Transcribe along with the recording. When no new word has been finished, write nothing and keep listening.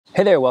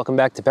Hey there, welcome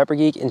back to Pepper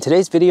Geek. In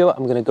today's video,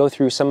 I'm going to go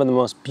through some of the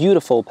most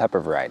beautiful pepper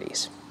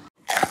varieties.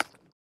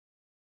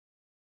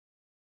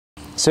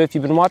 So if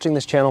you've been watching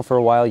this channel for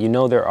a while, you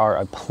know there are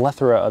a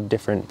plethora of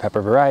different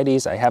pepper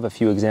varieties. I have a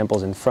few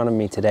examples in front of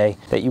me today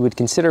that you would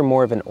consider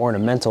more of an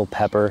ornamental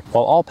pepper.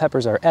 While all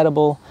peppers are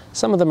edible,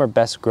 some of them are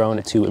best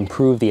grown to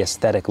improve the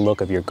aesthetic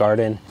look of your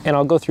garden, and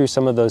I'll go through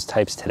some of those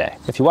types today.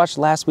 If you watched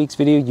last week's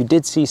video, you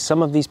did see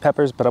some of these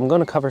peppers, but I'm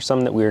going to cover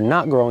some that we're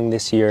not growing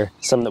this year,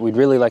 some that we'd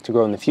really like to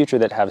grow in the future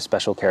that have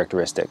special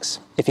characteristics.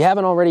 If you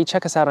haven't already,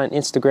 check us out on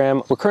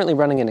Instagram. We're currently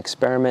running an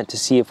experiment to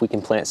see if we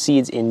can plant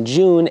seeds in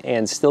June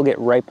and still get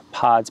ripe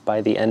pods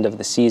by the end of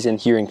the season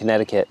here in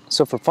Connecticut.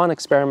 So for fun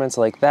experiments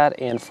like that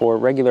and for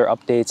regular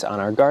updates on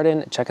our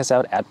garden, check us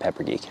out at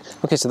Pepper Geek.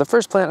 Okay, so the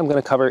first plant I'm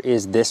going to cover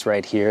is this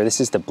right here.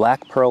 This is the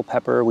black pearl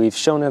pepper. We've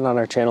shown it on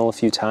our channel a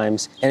few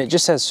times, and it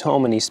just has so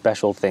many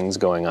special things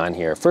going on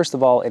here. First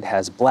of all, it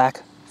has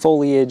black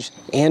foliage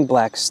and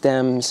black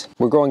stems.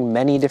 We're growing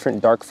many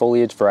different dark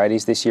foliage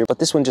varieties this year, but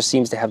this one just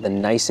seems to have the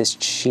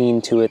nicest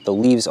sheen to it. The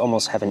leaves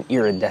almost have an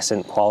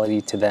iridescent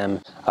quality to them.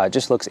 It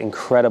just looks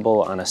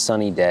incredible on a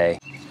sunny day.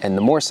 And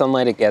the more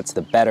sunlight it gets,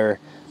 the better,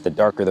 the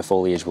darker the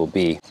foliage will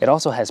be. It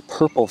also has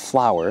purple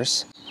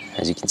flowers,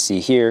 as you can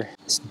see here,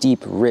 this deep,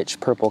 rich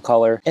purple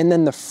color. And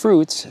then the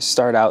fruits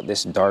start out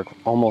this dark,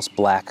 almost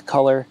black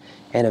color,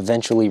 and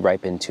eventually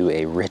ripen to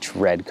a rich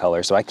red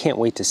color. So I can't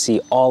wait to see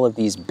all of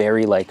these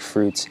berry-like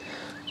fruits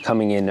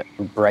coming in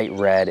bright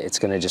red. It's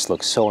gonna just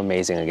look so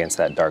amazing against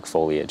that dark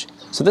foliage.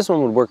 So this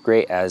one would work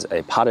great as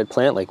a potted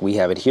plant like we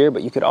have it here,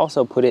 but you could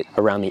also put it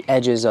around the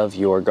edges of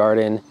your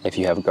garden. If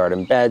you have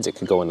garden beds, it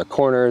could go in the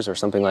corners or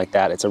something like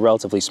that. It's a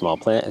relatively small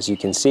plant, as you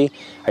can see.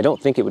 I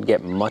don't think it would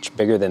get much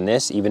bigger than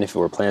this, even if it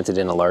were planted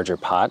in a larger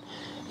pot.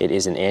 It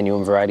is an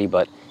annuum variety,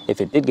 but if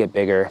it did get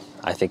bigger,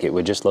 I think it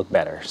would just look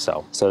better.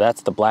 So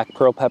that's the black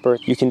pearl pepper.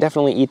 You can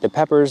definitely eat the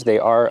peppers. They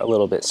are a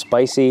little bit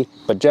spicy,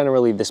 but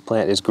generally this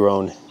plant is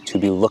grown to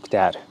be looked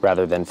at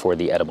rather than for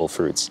the edible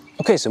fruits.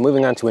 Okay, so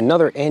moving on to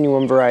another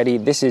annuum variety.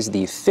 This is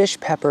the fish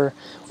pepper.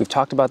 We've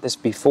talked about this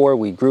before.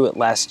 We grew it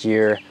last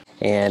year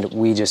and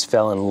we just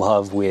fell in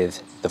love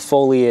with the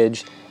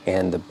foliage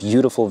and the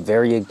beautiful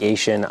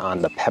variegation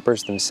on the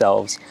peppers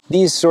themselves.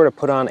 These sort of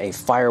put on a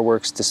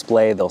fireworks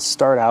display. They'll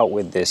start out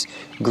with this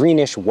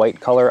greenish white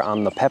color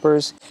on the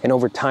peppers, and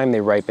over time they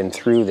ripen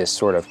through this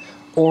sort of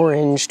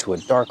orange to a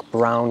dark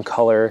brown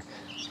color,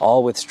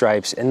 all with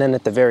stripes, and then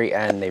at the very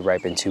end they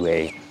ripen to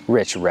a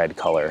rich red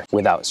color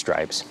without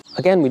stripes.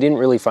 Again, we didn't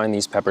really find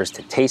these peppers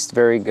to taste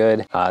very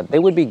good. They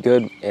would be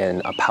good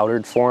in a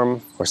powdered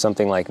form or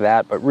something like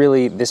that, but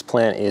really this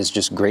plant is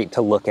just great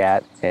to look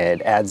at.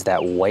 It adds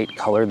that white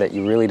color that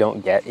you really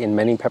don't get in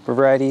many pepper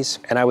varieties.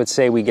 And I would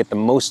say we get the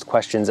most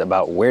questions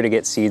about where to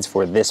get seeds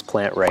for this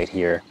plant right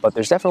here, but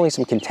there's definitely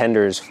some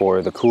contenders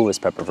for the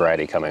coolest pepper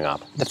variety coming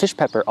up. The fish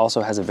pepper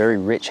also has a very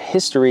rich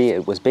history.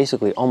 It was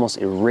basically almost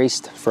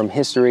erased from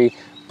history,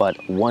 but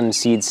one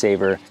seed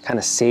saver kind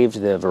of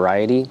saved the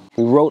variety.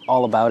 We wrote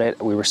all about it.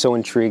 We were so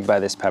intrigued by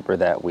this pepper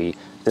that we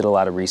did a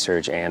lot of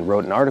research and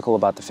wrote an article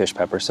about the fish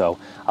pepper, so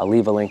I'll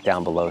leave a link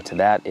down below to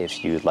that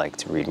if you'd like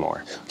to read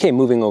more. Okay,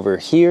 moving over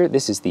here,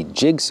 this is the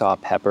Jigsaw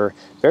Pepper.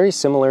 Very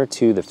similar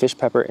to the fish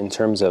pepper in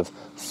terms of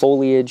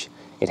foliage.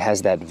 It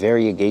has that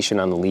variegation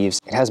on the leaves.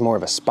 It has more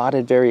of a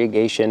spotted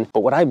variegation,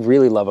 but what I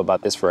really love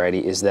about this variety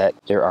is that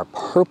there are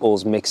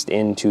purples mixed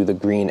into the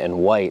green and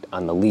white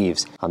on the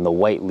leaves. On the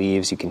white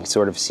leaves, you can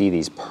sort of see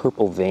these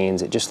purple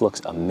veins. It just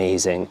looks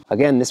amazing.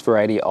 Again, this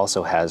variety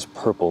also has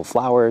purple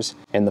flowers,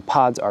 and the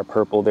pods are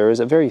purple. There is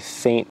a very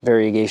faint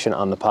variegation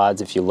on the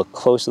pods. If you look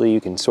closely,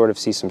 you can sort of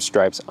see some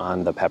stripes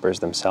on the peppers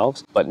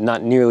themselves, but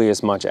not nearly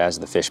as much as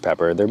the fish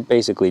pepper. They're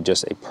basically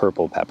just a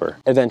purple pepper,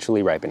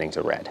 eventually ripening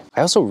to red.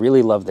 I also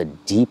really love the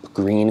deep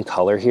green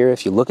color here.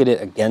 If you look at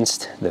it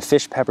against the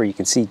fish pepper, you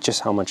can see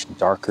just how much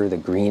darker the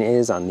green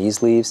is on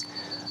these leaves.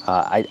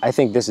 I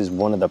think this is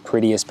one of the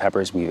prettiest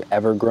peppers we've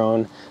ever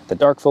grown. The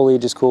dark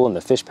foliage is cool and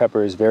the fish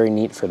pepper is very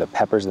neat for the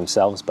peppers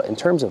themselves, but in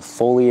terms of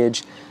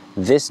foliage,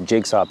 this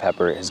Jigsaw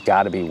pepper has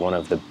got to be one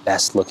of the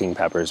best looking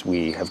peppers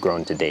we have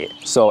grown to date.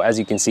 So as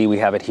you can see, we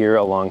have it here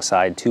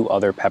alongside two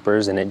other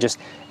peppers, and it just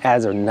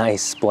adds a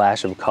nice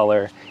splash of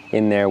color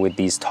in there with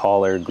these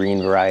taller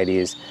green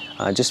varieties.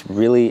 Just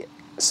really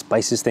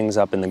spices things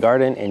up in the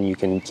garden, and you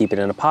can keep it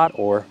in a pot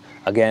or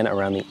again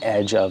around the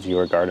edge of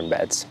your garden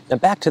beds. Now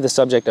back to the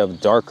subject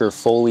of darker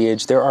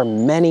foliage, there are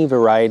many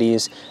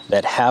varieties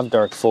that have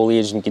dark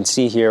foliage, and you can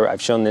see here,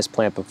 I've shown this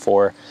plant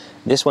before.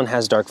 This one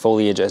has dark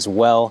foliage as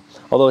well,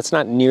 although it's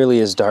not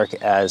nearly as dark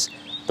as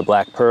the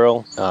black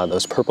pearl.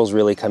 Those purples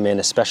really come in,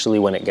 especially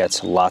when it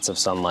gets lots of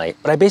sunlight.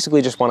 But I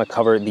basically just want to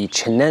cover the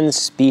Chinen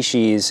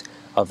species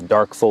of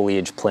dark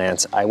foliage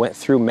plants. I went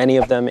through many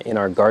of them in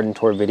our garden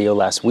tour video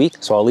last week,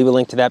 so I'll leave a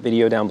link to that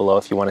video down below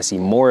if you want to see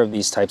more of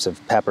these types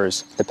of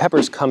peppers. The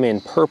peppers come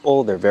in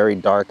purple, they're very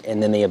dark,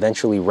 and then they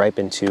eventually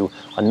ripen to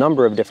a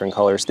number of different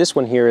colors. This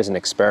one here is an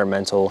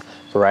experimental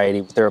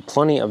variety. There are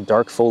plenty of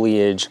dark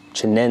foliage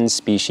Chinense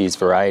species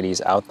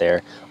varieties out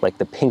there, like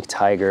the pink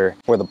tiger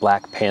or the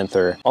black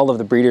panther. All of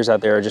the breeders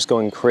out there are just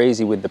going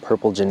crazy with the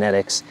purple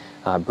genetics,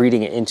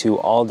 breeding it into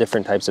all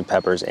different types of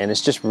peppers, and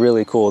it's just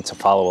really cool to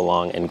follow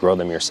along and grow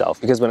them yourself.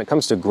 Because when it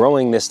comes to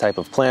growing this type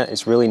of plant,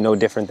 it's really no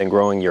different than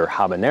growing your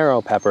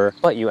habanero pepper,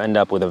 but you end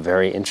up with a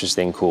very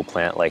interesting, cool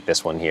plant like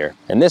this one here.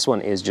 And this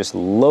one is just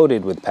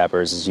loaded with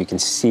peppers, as you can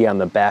see on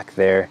the back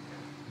there.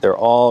 They're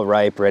all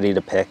ripe, ready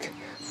to pick.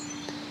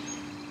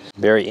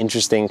 Very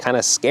interesting, kind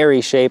of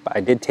scary shape. I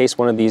did taste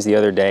one of these the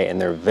other day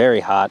and they're very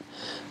hot.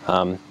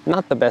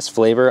 Not the best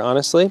flavor,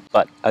 honestly,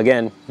 but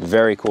again,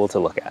 very cool to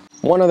look at.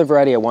 One other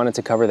variety I wanted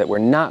to cover that we're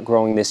not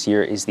growing this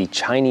year is the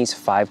Chinese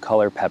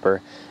 5-color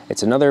pepper.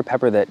 It's another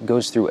pepper that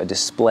goes through a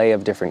display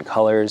of different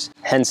colors,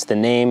 hence the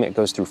name. It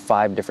goes through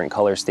 5 different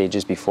color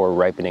stages before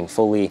ripening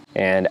fully,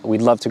 and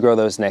we'd love to grow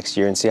those next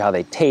year and see how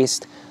they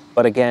taste.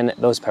 But again,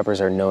 those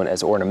peppers are known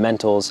as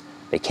ornamentals.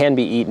 They can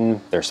be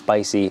eaten, they're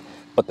spicy,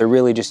 but they're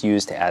really just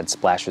used to add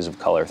splashes of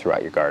color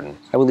throughout your garden.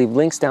 I will leave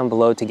links down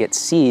below to get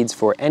seeds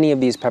for any of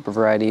these pepper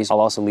varieties. I'll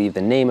also leave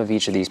the name of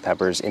each of these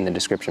peppers in the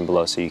description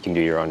below so you can do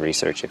your own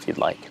research if you'd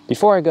like.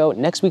 Before I go,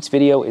 next week's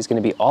video is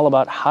going to be all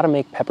about how to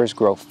make peppers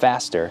grow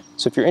faster.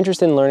 So if you're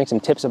interested in learning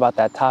some tips about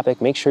that topic,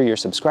 make sure you're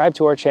subscribed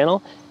to our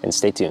channel and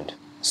stay tuned.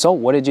 So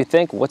what did you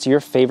think? What's your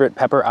favorite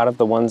pepper out of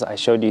the ones I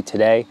showed you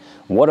today?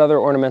 What other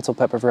ornamental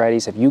pepper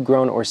varieties have you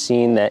grown or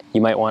seen that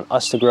you might want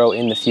us to grow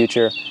in the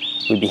future?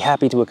 We'd be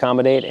happy to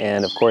accommodate,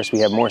 and of course we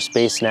have more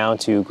space now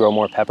to grow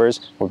more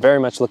peppers. We're very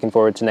much looking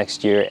forward to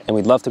next year, and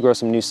we'd love to grow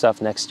some new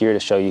stuff next year to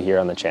show you here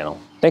on the channel.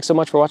 Thanks so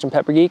much for watching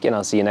Pepper Geek, and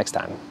I'll see you next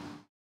time.